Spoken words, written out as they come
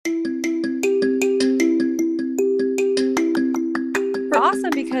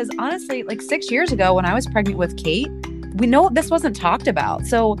because honestly, like 6 years ago when I was pregnant with Kate, we know this wasn't talked about.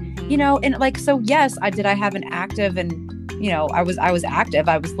 So, and like, so yes, I have an active and, I was active.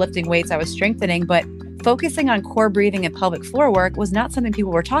 I was lifting weights, I was strengthening, but focusing on core breathing and pelvic floor work was not something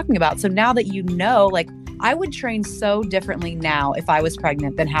people were talking about. So now that like I would train so differently now if I was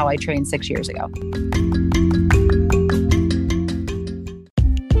pregnant than how I trained 6 years ago.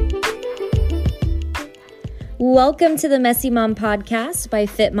 Welcome to the Messy Mom Podcast by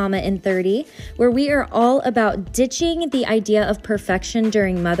Fit Mama in 30, where we are all about ditching the idea of perfection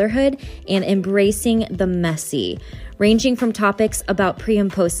during motherhood and embracing the messy, ranging from topics about pre-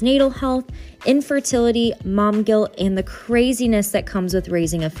 and postnatal health, infertility, mom guilt, and the craziness that comes with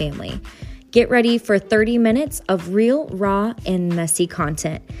raising a family. Get ready for 30 minutes of real, raw, and messy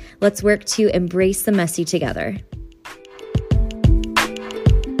content. Let's work to embrace the messy together.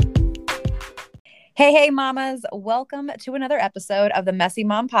 Hey, mamas. Welcome to another episode of the Messy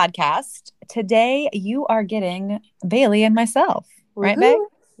Mom Podcast. Today, you are getting Bailey and myself. Right, babe?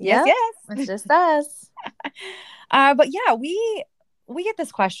 Yes. It's just us. But yeah, we get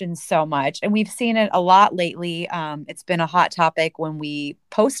this question so much, and we've seen it a lot lately. It's been a hot topic when we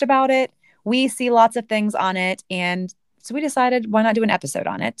post about it. We see lots of things on it, and so we decided, why not do an episode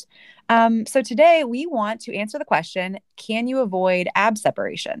on it? So today, we want to answer the question, can you avoid ab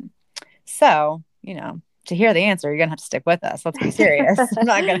separation? So, to hear the answer, you're going to have to stick with us. Let's be serious.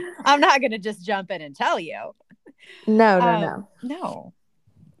 I'm not going to just jump in and tell you. No.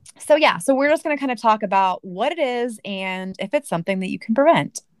 So we're just going to kind of talk about what it is and if it's something that you can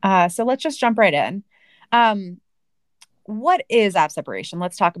prevent. So let's just jump right in. What is ab separation?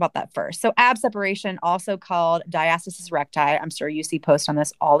 Let's talk about that first. So ab separation, also called diastasis recti, I'm sure you see posts on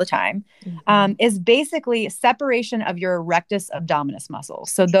this all the time, is basically separation of your rectus abdominis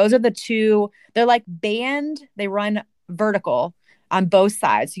muscles. So those are the two, they're like band, they run vertical on both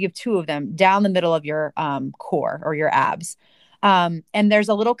sides. So you have two of them down the middle of your core or your abs. And there's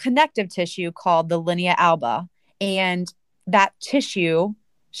a little connective tissue called the linea alba, and that tissue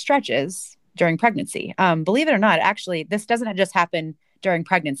stretches during pregnancy. Believe it or not, actually, this doesn't just happen during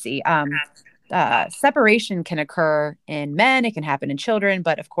pregnancy. Separation can occur in men, it can happen in children,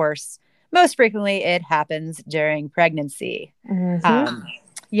 but of course, most frequently it happens during pregnancy.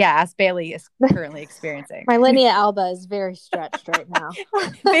 As Bailey is currently experiencing. My linea alba is very stretched right now.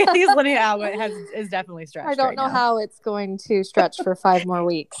 Bailey's linea alba is definitely stretched. I don't know how it's going to stretch for 5 more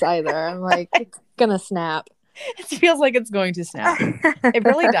weeks either. I'm like, it's gonna snap. It feels like it's going to snap. It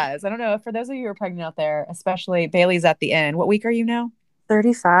really does. I don't know. For those of you who are pregnant out there, especially Bailey's at the end. What week are you now?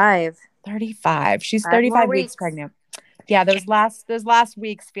 35. 35. She's 35 weeks pregnant. Yeah, those last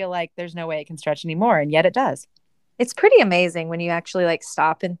weeks feel like there's no way it can stretch anymore, and yet it does. It's pretty amazing when you actually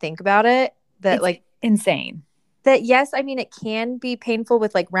stop and think about it. It's insane. That yes, I mean it can be painful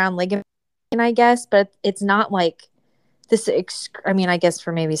with round ligament, I guess, but it's not like this. I guess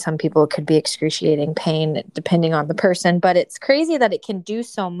for maybe some people it could be excruciating pain depending on the person, but it's crazy that it can do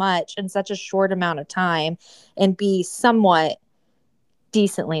so much in such a short amount of time and be somewhat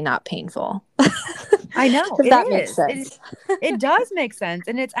decently not painful. I know. That makes sense. It does make sense,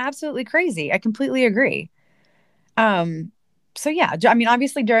 and it's absolutely crazy. I completely agree. So yeah, I mean,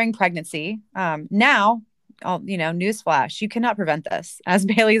 obviously during pregnancy, now, newsflash, you cannot prevent this, as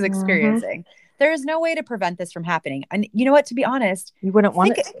Bailey's experiencing. There is no way to prevent this from happening. And you know what, to be honest, you wouldn't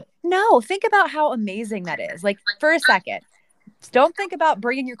want it. No, think about how amazing that is. For a second, don't think about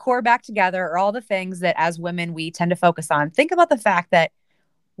bringing your core back together or all the things that as women, we tend to focus on. Think about the fact that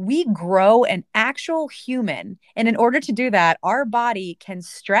we grow an actual human. And in order to do that, our body can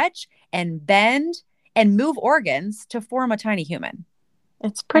stretch and bend and move organs to form a tiny human.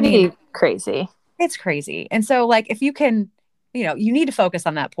 It's pretty crazy. It's crazy. And so if you can, you need to focus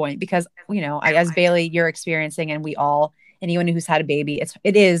on that point because, as Bailey, you're experiencing, and anyone who's had a baby,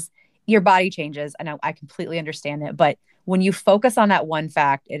 it is your body changes. And I completely understand it. But when you focus on that one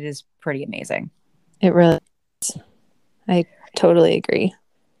fact, it is pretty amazing. It really is. I totally agree.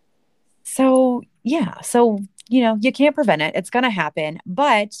 So, yeah. So, you can't prevent it. It's going to happen.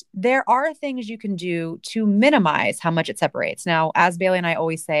 But there are things you can do to minimize how much it separates. Now, as Bailey and I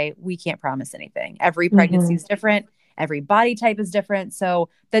always say, we can't promise anything. Every pregnancy is different. Every body type is different. So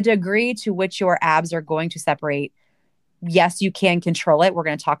the degree to which your abs are going to separate, yes, you can control it. We're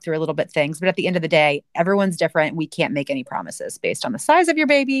going to talk through a little bit things. But at the end of the day, everyone's different. We can't make any promises based on the size of your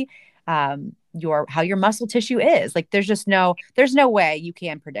baby, how your muscle tissue is. There's no way you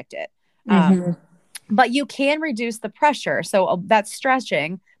can predict it. But you can reduce the pressure. So that's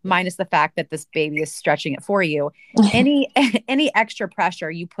stretching, minus the fact that this baby is stretching it for you. Any extra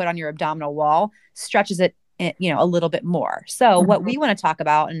pressure you put on your abdominal wall stretches it a little bit more. So what we want to talk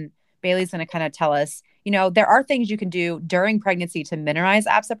about, and Bailey's going to kind of tell us, there are things you can do during pregnancy to minimize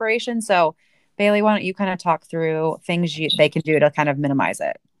ab separation. So Bailey, why don't you kind of talk through things they can do to kind of minimize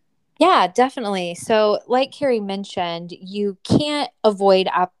it? Yeah, definitely. So like Carrie mentioned, you can't avoid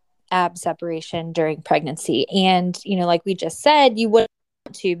ab separation during pregnancy. And, like we just said, you wouldn't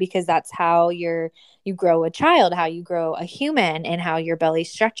want to, because that's how you grow a child, how you grow a human, and how your belly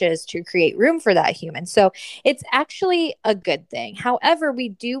stretches to create room for that human. So it's actually a good thing. However, we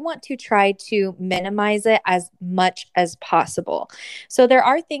do want to try to minimize it as much as possible. So there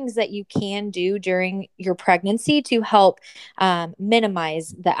are things that you can do during your pregnancy to help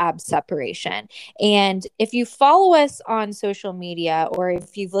minimize the ab separation. And if you follow us on social media, or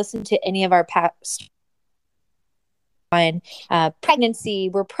if you've listened to any of our past on pregnancy,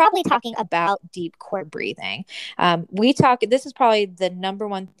 we're probably talking about deep core breathing. This is probably the number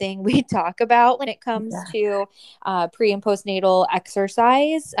one thing we talk about when it comes to pre and postnatal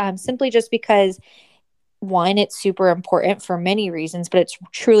exercise, simply just because, one, it's super important for many reasons, but it's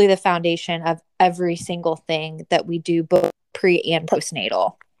truly the foundation of every single thing that we do, both pre and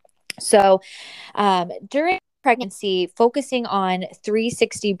postnatal. So during pregnancy, focusing on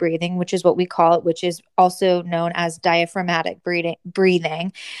 360 breathing, which is what we call it, which is also known as diaphragmatic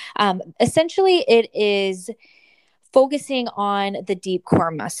breathing. Essentially, it is focusing on the deep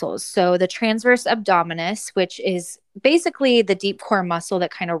core muscles. So the transverse abdominis, which is basically the deep core muscle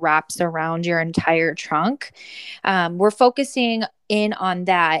that kind of wraps around your entire trunk. We're focusing in on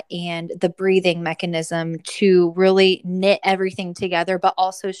that and the breathing mechanism to really knit everything together, but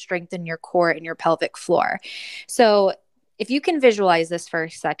also strengthen your core and your pelvic floor. So if you can visualize this for a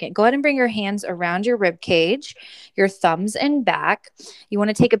second, go ahead and bring your hands around your rib cage, your thumbs and back. You want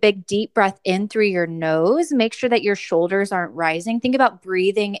to take a big deep breath in through your nose. Make sure that your shoulders aren't rising. Think about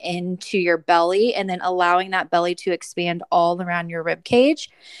breathing into your belly and then allowing that belly to expand all around your rib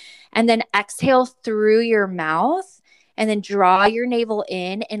cage. And then exhale through your mouth. And then draw your navel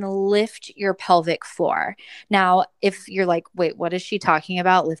in and lift your pelvic floor. Now, if you're like, wait, what is she talking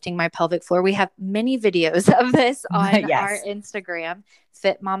about? Lifting my pelvic floor? We have many videos of this on our Instagram,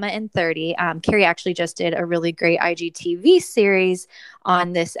 Fit Mama in 30. Carrie actually just did a really great IGTV series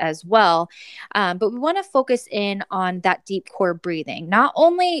on this as well. But we want to focus in on that deep core breathing, not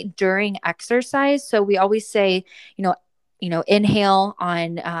only during exercise. So we always say, inhale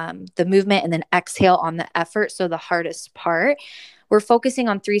on the movement and then exhale on the effort. So the hardest part. We're focusing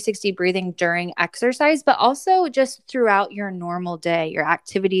on 360 breathing during exercise, but also just throughout your normal day, your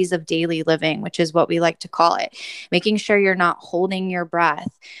activities of daily living, which is what we like to call it. Making sure you're not holding your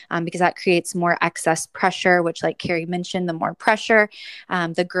breath because that creates more excess pressure, which, like Carrie mentioned, the more pressure,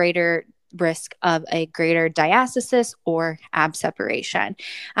 the greater risk of a greater diastasis or ab separation.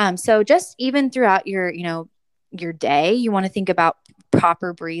 So just even throughout your day, you want to think about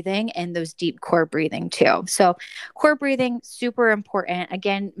proper breathing and those deep core breathing too. So core breathing, super important.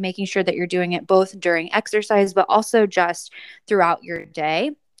 Again, making sure that you're doing it both during exercise, but also just throughout your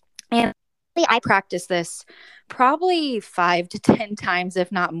day. And I practice this probably 5 to 10 times, if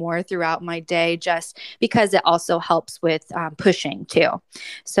not more, throughout my day, just because it also helps with pushing too.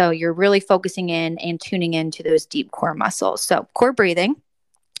 So you're really focusing in and tuning into those deep core muscles. So core breathing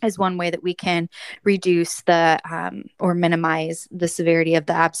is one way that we can reduce or minimize the severity of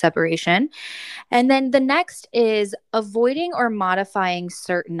the ab separation. And then the next is avoiding or modifying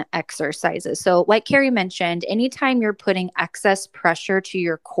certain exercises. So like Carrie mentioned, anytime you're putting excess pressure to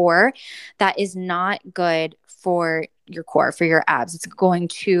your core, that is not good for your core, for your abs. It's going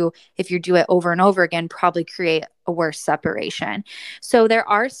to, if you do it over and over again, probably create a worse separation. So there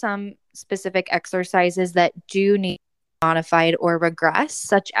are some specific exercises that do need modified or regress,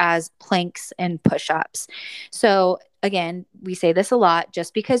 such as planks and push-ups. So again, we say this a lot,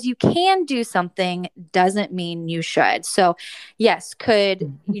 just because you can do something doesn't mean you should. So yes,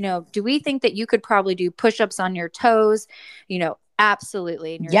 do we think that you could probably do push-ups on your toes?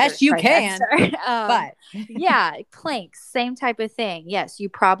 Absolutely. Yes, you can. But yeah, planks, same type of thing. Yes, you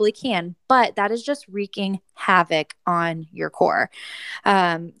probably can, but that is just wreaking havoc on your core.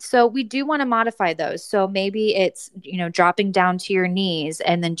 So we do want to modify those. So maybe it's, dropping down to your knees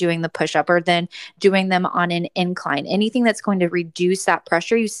and then doing the push-up, or then doing them on an incline. Anything that's going to reduce that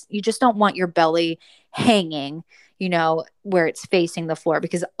pressure. You just don't want your belly hanging, where it's facing the floor,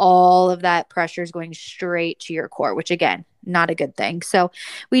 because all of that pressure is going straight to your core, which again, not a good thing. So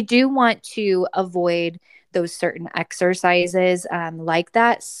we do want to avoid those certain exercises like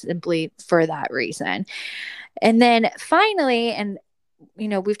that, simply for that reason. And then finally, and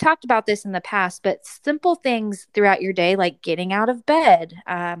we've talked about this in the past, but simple things throughout your day, like getting out of bed,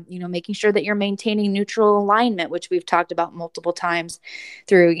 making sure that you're maintaining neutral alignment, which we've talked about multiple times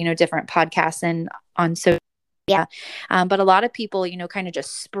through, different podcasts and on social. Yeah. But a lot of people, kind of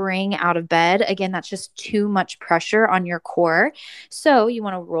just spring out of bed. Again, that's just too much pressure on your core. So you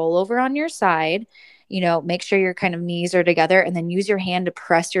want to roll over on your side, make sure your kind of knees are together, and then use your hand to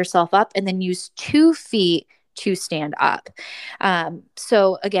press yourself up, and then use 2 feet to stand up.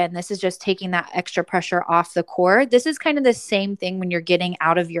 So again, this is just taking that extra pressure off the core. This is kind of the same thing when you're getting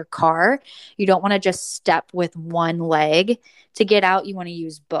out of your car. You don't want to just step with one leg to get out. You want to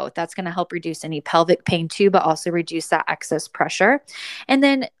use both. That's going to help reduce any pelvic pain too, but also reduce that excess pressure. And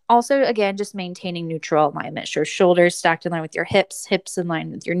then also, again, just maintaining neutral alignment. Sure, shoulders stacked in line with your hips, hips in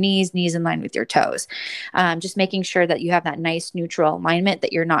line with your knees, knees in line with your toes. Just making sure that you have that nice neutral alignment,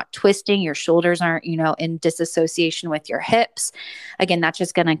 that you're not twisting, your shoulders aren't, in disassociation with your hips. Again, that's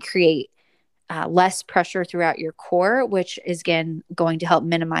just going to create less pressure throughout your core, which is, again, going to help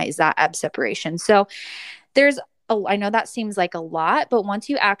minimize that ab separation. So I know that seems like a lot, but once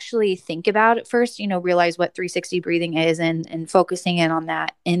you actually think about it first, realize what 360 breathing is and focusing in on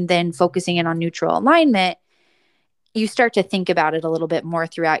that, and then focusing in on neutral alignment, you start to think about it a little bit more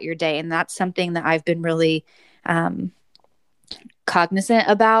throughout your day. And that's something that I've been really cognizant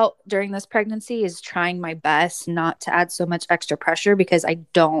about during this pregnancy, is trying my best not to add so much extra pressure, because I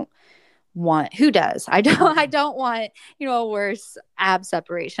don't want, who does? I don't want, a worse ab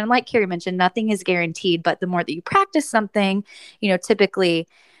separation. Like Carrie mentioned, nothing is guaranteed, but the more that you practice something, typically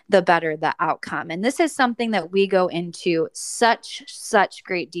the better the outcome. And this is something that we go into such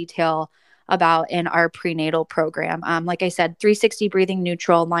great detail about in our prenatal program. Like I said, 360 breathing,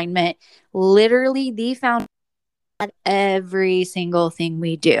 neutral alignment, literally the foundation every single thing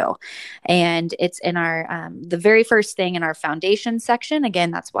we do. And it's in our the very first thing in our foundation section. Again,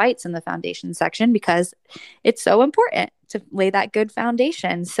 that's why it's in the foundation section, because it's so important to lay that good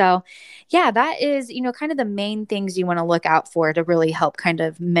foundation. So yeah, that is, kind of the main things you want to look out for to really help kind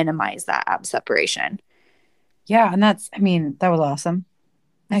of minimize that ab separation. Yeah. And that was awesome.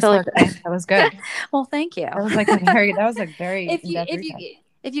 I feel like that was good. Well, thank you. That was like very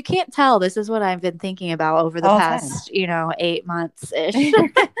if you can't tell, this is what I've been thinking about over the past, 8 months ish.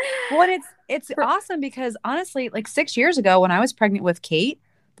 Well, it's awesome, because honestly, like 6 years ago when I was pregnant with Kate,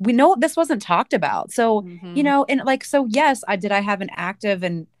 we know this wasn't talked about. So, and like, so yes, I have an active,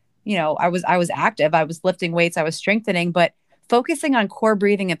 and, I was active, I was lifting weights, I was strengthening, but focusing on core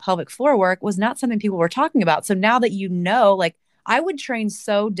breathing and pelvic floor work was not something people were talking about. So now that, like, I would train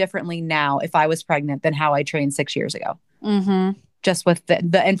so differently now if I was pregnant than how I trained 6 years ago. Mm-hmm. Just with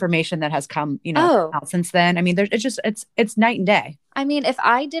the information that has come, out since then. It's night and day. If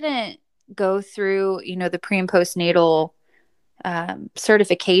I didn't go through, the pre and postnatal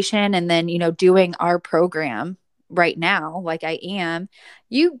certification, and then, doing our program right now, like I am,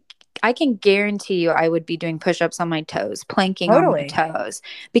 I can guarantee you I would be doing push-ups on my toes, planking on my toes,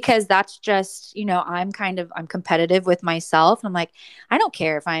 because that's just, I'm competitive with myself. And I'm like, I don't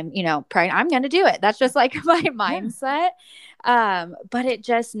care if I'm, pregnant, I'm going to do it. That's just like my mindset. But it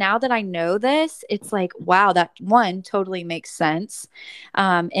just, now that I know this, it's like, wow, that one totally makes sense.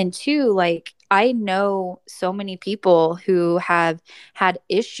 And two, like, I know so many people who have had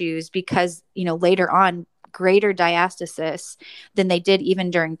issues because, later on, greater diastasis than they did even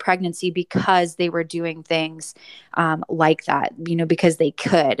during pregnancy, because they were doing things like that, because they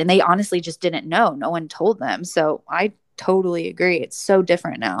could, and they honestly just didn't know. No one told them. So I totally agree. It's so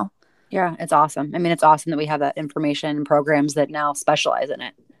different now. Yeah, it's awesome. It's awesome that we have that information and programs that now specialize in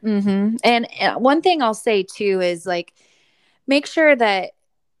it. Mm-hmm. And one thing I'll say too is, like, make sure that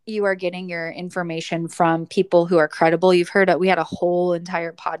you are getting your information from people who are credible. You've heard we had a whole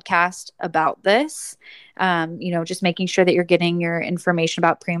entire podcast about this. Just making sure that you're getting your information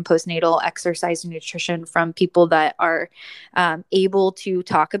about pre and postnatal exercise and nutrition from people that are able to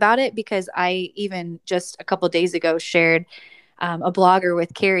talk about it. Because I even just a couple of days ago shared a blogger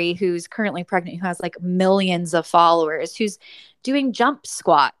with Carrie, who's currently pregnant, who has like millions of followers, who's doing jump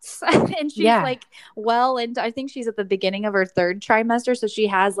squats. And she's like, and I think she's at the beginning of her 3rd trimester. So she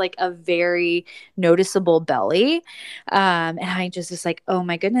has like a very noticeable belly. And I just was like, oh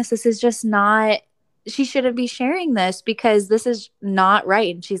my goodness, this is just not, she shouldn't be sharing this, because this is not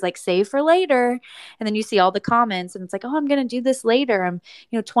right. And she's like, save for later. And then you see all the comments, and it's like, oh, I'm going to do this later. I'm,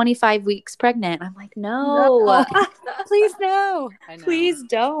 25 weeks pregnant. I'm like, no. Please no. Please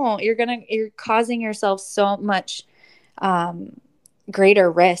don't. You're causing yourself so much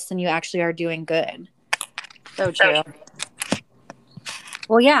greater risk than you actually are doing good. So true.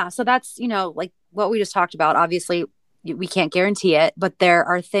 Well, yeah. So that's, like what we just talked about. Obviously, we can't guarantee it, but there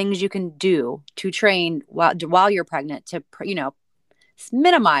are things you can do to train while you're pregnant to,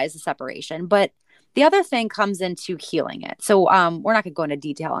 minimize the separation. But the other thing comes into healing it. So we're not going to go into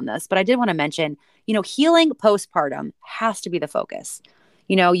detail on this, but I did want to mention, healing postpartum has to be the focus.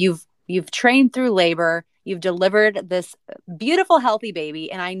 You've trained through labor, you've delivered this beautiful, healthy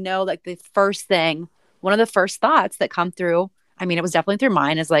baby. And I know like one of the first thoughts that come through, I mean, it was definitely through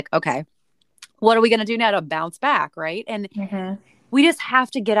mine, is like, okay, what are we going to do now to bounce back? Right. And we just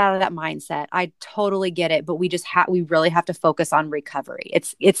have to get out of that mindset. I totally get it, but we really have to focus on recovery.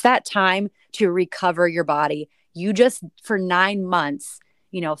 It's that time to recover your body. You just, for 9 months,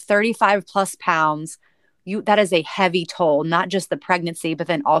 35 plus pounds, that is a heavy toll, not just the pregnancy, but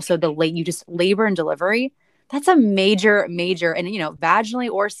then also labor and delivery. That's a major, and, vaginally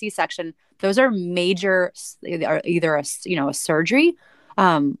or C-section, those are major, either a surgery,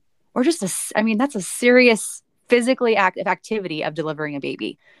 or just that's a serious physically active activity of delivering a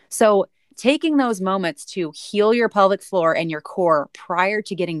baby. So taking those moments to heal your pelvic floor and your core prior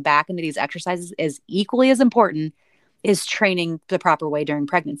to getting back into these exercises is equally as important as training the proper way during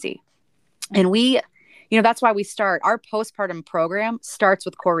pregnancy. And that's why we start our postpartum program starts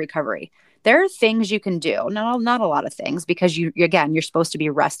with core recovery. There are things you can do, not a lot of things, because you're supposed to be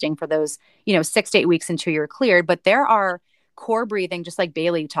resting for those, 6 to 8 weeks until you're cleared. But there are core breathing, just like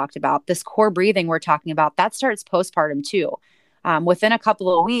Bailey talked about, this core breathing we're talking about, that starts postpartum too. Within a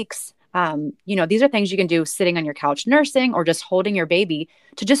couple of weeks, these are things you can do sitting on your couch nursing or just holding your baby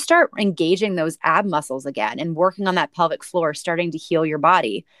to just start engaging those ab muscles again and working on that pelvic floor, starting to heal your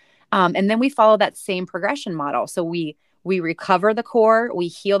body. And then we follow that same progression model. So we recover the core, we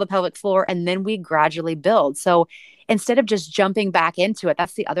heal the pelvic floor, and then we gradually build. So instead of just jumping back into it,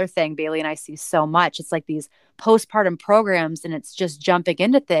 that's the other thing Bailey and I see so much. It's like these postpartum programs and it's just jumping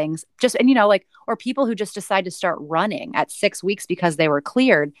into things or people who just decide to start running at 6 weeks because they were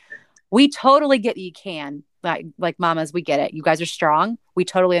cleared. We totally get you can, like mamas, we get it. You guys are strong. We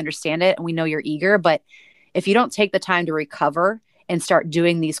totally understand it. And we know you're eager, but if you don't take the time to recover and start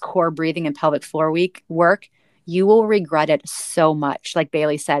doing these core breathing and pelvic floor work, you will regret it so much. Like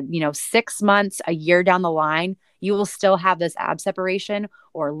Bailey said, 6 months, a year down the line, you will still have this ab separation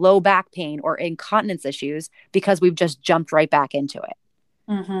or low back pain or incontinence issues because we've just jumped right back into it.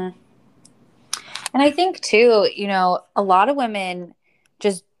 Mm-hmm. And I think too, a lot of women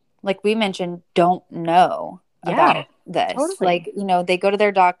just, like we mentioned, don't know about this. Totally. Like, they go to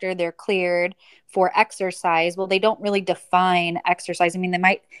their doctor, they're cleared for exercise. Well, they don't really define exercise. I mean,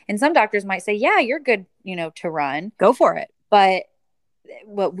 and some doctors might say, yeah, you're good, to run. Go for it. But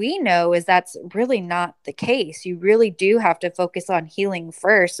what we know is that's really not the case. You really do have to focus on healing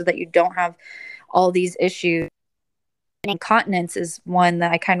first so that you don't have all these issues. And incontinence is one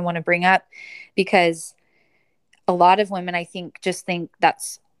that I kind of want to bring up because a lot of women, I think, just think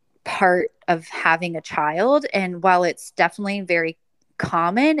that's part of having a child. And while it's definitely very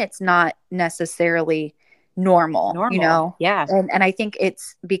common, it's not necessarily normal. Yeah. And I think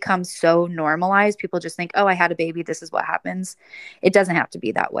it's become so normalized. People just think, oh, I had a baby, this is what happens. It doesn't have to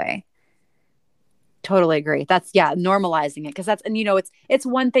be that way. Totally agree. That's normalizing it. It's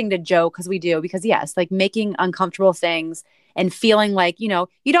one thing to joke because yes, like making uncomfortable things and feeling like, you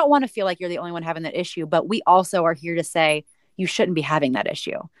don't want to feel like you're the only one having that issue, but we also are here to say you shouldn't be having that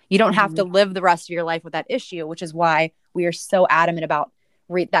issue. You don't have to live the rest of your life with that issue, which is why we are so adamant about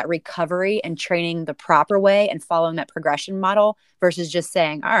that recovery and training the proper way and following that progression model versus just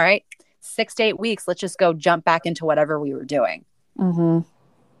saying, all right, 6 to 8 weeks, let's just go jump back into whatever we were doing. Mm-hmm.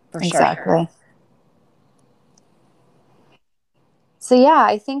 For exactly. Sure. So yeah,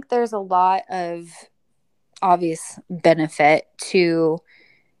 I think there's a lot of obvious benefit to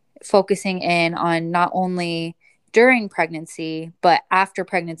focusing in on not only during pregnancy, but after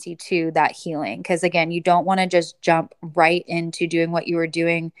pregnancy too, that healing. Because again, you don't want to just jump right into doing what you were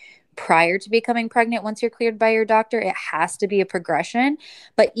doing prior to becoming pregnant once you're cleared by your doctor. It has to be a progression.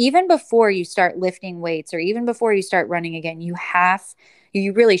 But even before you start lifting weights or even before you start running again, you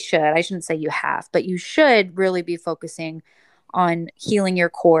really should, I shouldn't say you have, but you should really be focusing on healing your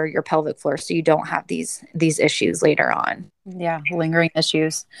core, your pelvic floor, so you don't have these issues later on. Yeah, lingering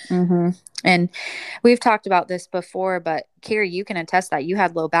issues. Mm-hmm. And we've talked about this before, but Carrie, you can attest that you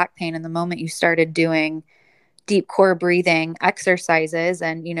had low back pain in the moment you started doing deep core breathing exercises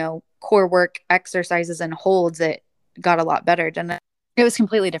and, core work exercises and holds. It got a lot better, didn't it? It was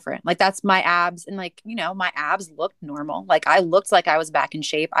completely different. Like that's my abs and my abs looked normal. Like I looked like I was back in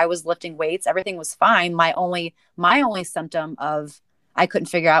shape. I was lifting weights. Everything was fine. My only symptom of I couldn't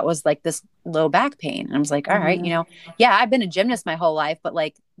figure out was like this low back pain. And I was like, all right, yeah, I've been a gymnast my whole life, but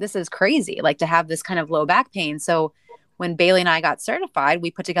like, this is crazy. Like to have this kind of low back pain. So when Bailey and I got certified,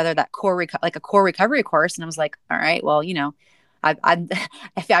 we put together that like a core recovery course. And I was like, all right, well, I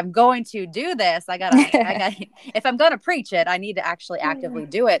if I'm going to do this, I gotta, if I'm going to preach it, I need to actually actively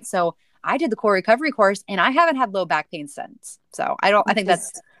do it. So I did the core recovery course and I haven't had low back pain since. So I think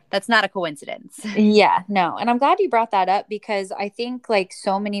that's not a coincidence. Yeah, no. And I'm glad you brought that up because I think like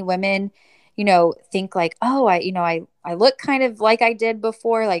so many women, think like, oh, I look kind of like I did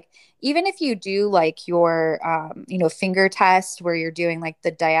before. Like, even if you do like your, finger test where you're doing like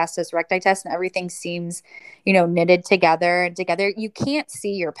the diastasis recti test and everything seems, knitted together, you can't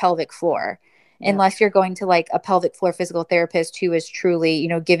see your pelvic floor unless you're going to like a pelvic floor physical therapist who is truly,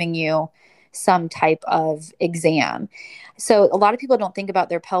 giving you some type of exam. So a lot of people don't think about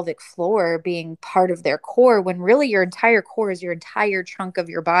their pelvic floor being part of their core when really your entire core is your entire trunk of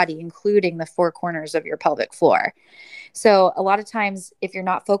your body, including the four corners of your pelvic floor. So a lot of times if you're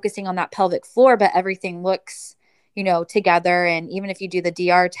not focusing on that pelvic floor, but everything looks, together, and even if you do the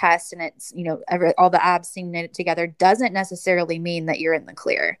DR test and it's, all the abs seem knit together, doesn't necessarily mean that you're in the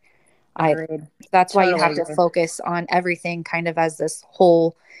clear. That's why you have to focus on everything kind of as this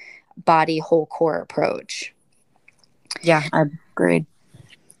whole body, whole core approach. Yeah, I agreed.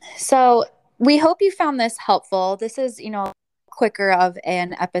 So we hope you found this helpful. This is, quicker of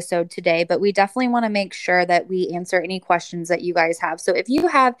an episode today, but we definitely want to make sure that we answer any questions that you guys have. So if you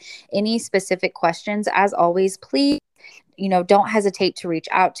have any specific questions, as always, please don't hesitate to reach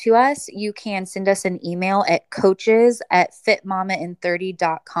out to us. You can send us an email at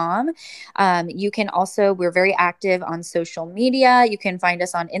coaches@fitmamain30.com. You can also, we're very active on social media. You can find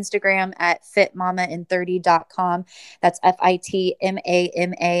us on Instagram at fitmamain30.com. That's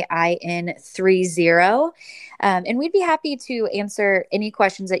FITMAMAIN30. And we'd be happy to answer any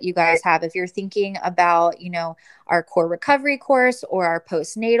questions that you guys have. If you're thinking about, our core recovery course or our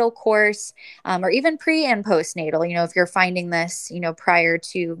postnatal course, or even pre and postnatal, if you're finding this, prior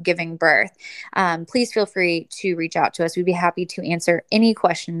to giving birth, please feel free to reach out to us. We'd be happy to answer any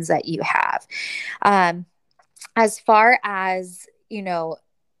questions that you have. As far as,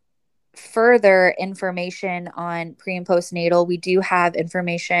 further information on pre and postnatal, we do have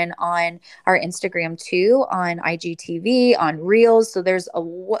information on our Instagram too, on IGTV, on Reels. So there's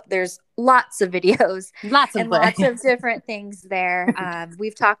lots of videos, lots of different things there.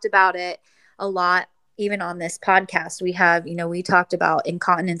 We've talked about it a lot. Even on this podcast, we have, we talked about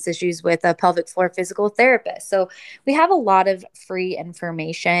incontinence issues with a pelvic floor physical therapist. So we have a lot of free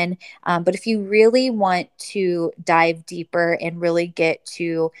information. But if you really want to dive deeper and really get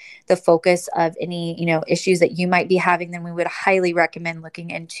to the focus of any, issues that you might be having, then we would highly recommend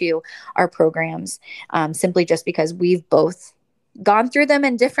looking into our programs, simply just because we've both gone through them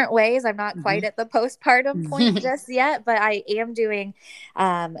in different ways. I'm not quite at the postpartum point just yet, but I am doing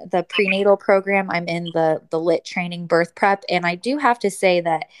the prenatal program. I'm in the LIT training birth prep. And I do have to say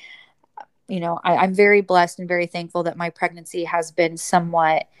that, I'm very blessed and very thankful that my pregnancy has been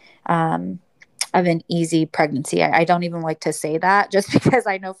somewhat of an easy pregnancy. I don't even like to say that just because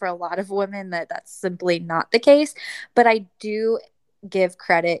I know for a lot of women that that's simply not the case, but I do give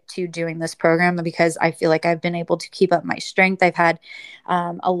credit to doing this program because I feel like I've been able to keep up my strength. I've had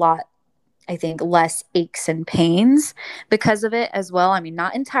a lot, I think, less aches and pains because of it as well. I mean,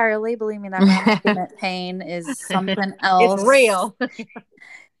 not entirely, believe me, that masculine pain is something else. It's real.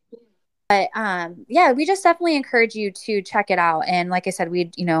 But yeah, we just definitely encourage you to check it out. And like I said,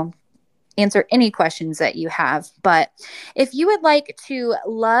 we'd, answer any questions that you have. But if you would like to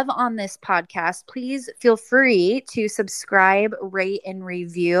love on this podcast, please feel free to subscribe, rate, and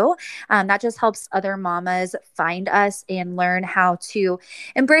review. That just helps other mamas find us and learn how to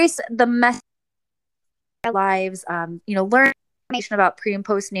embrace the mess lives, learn information about pre and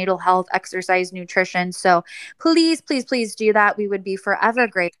postnatal health, exercise, nutrition. So please, please, please do that. We would be forever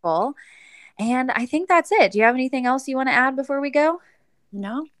grateful. And I think that's it. Do you have anything else you want to add before we go?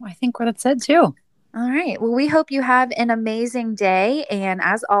 No, I think that's it too. All right. Well, we hope you have an amazing day. And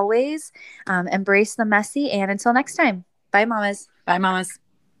as always, embrace the messy. And until next time, bye, mamas. Bye, mamas.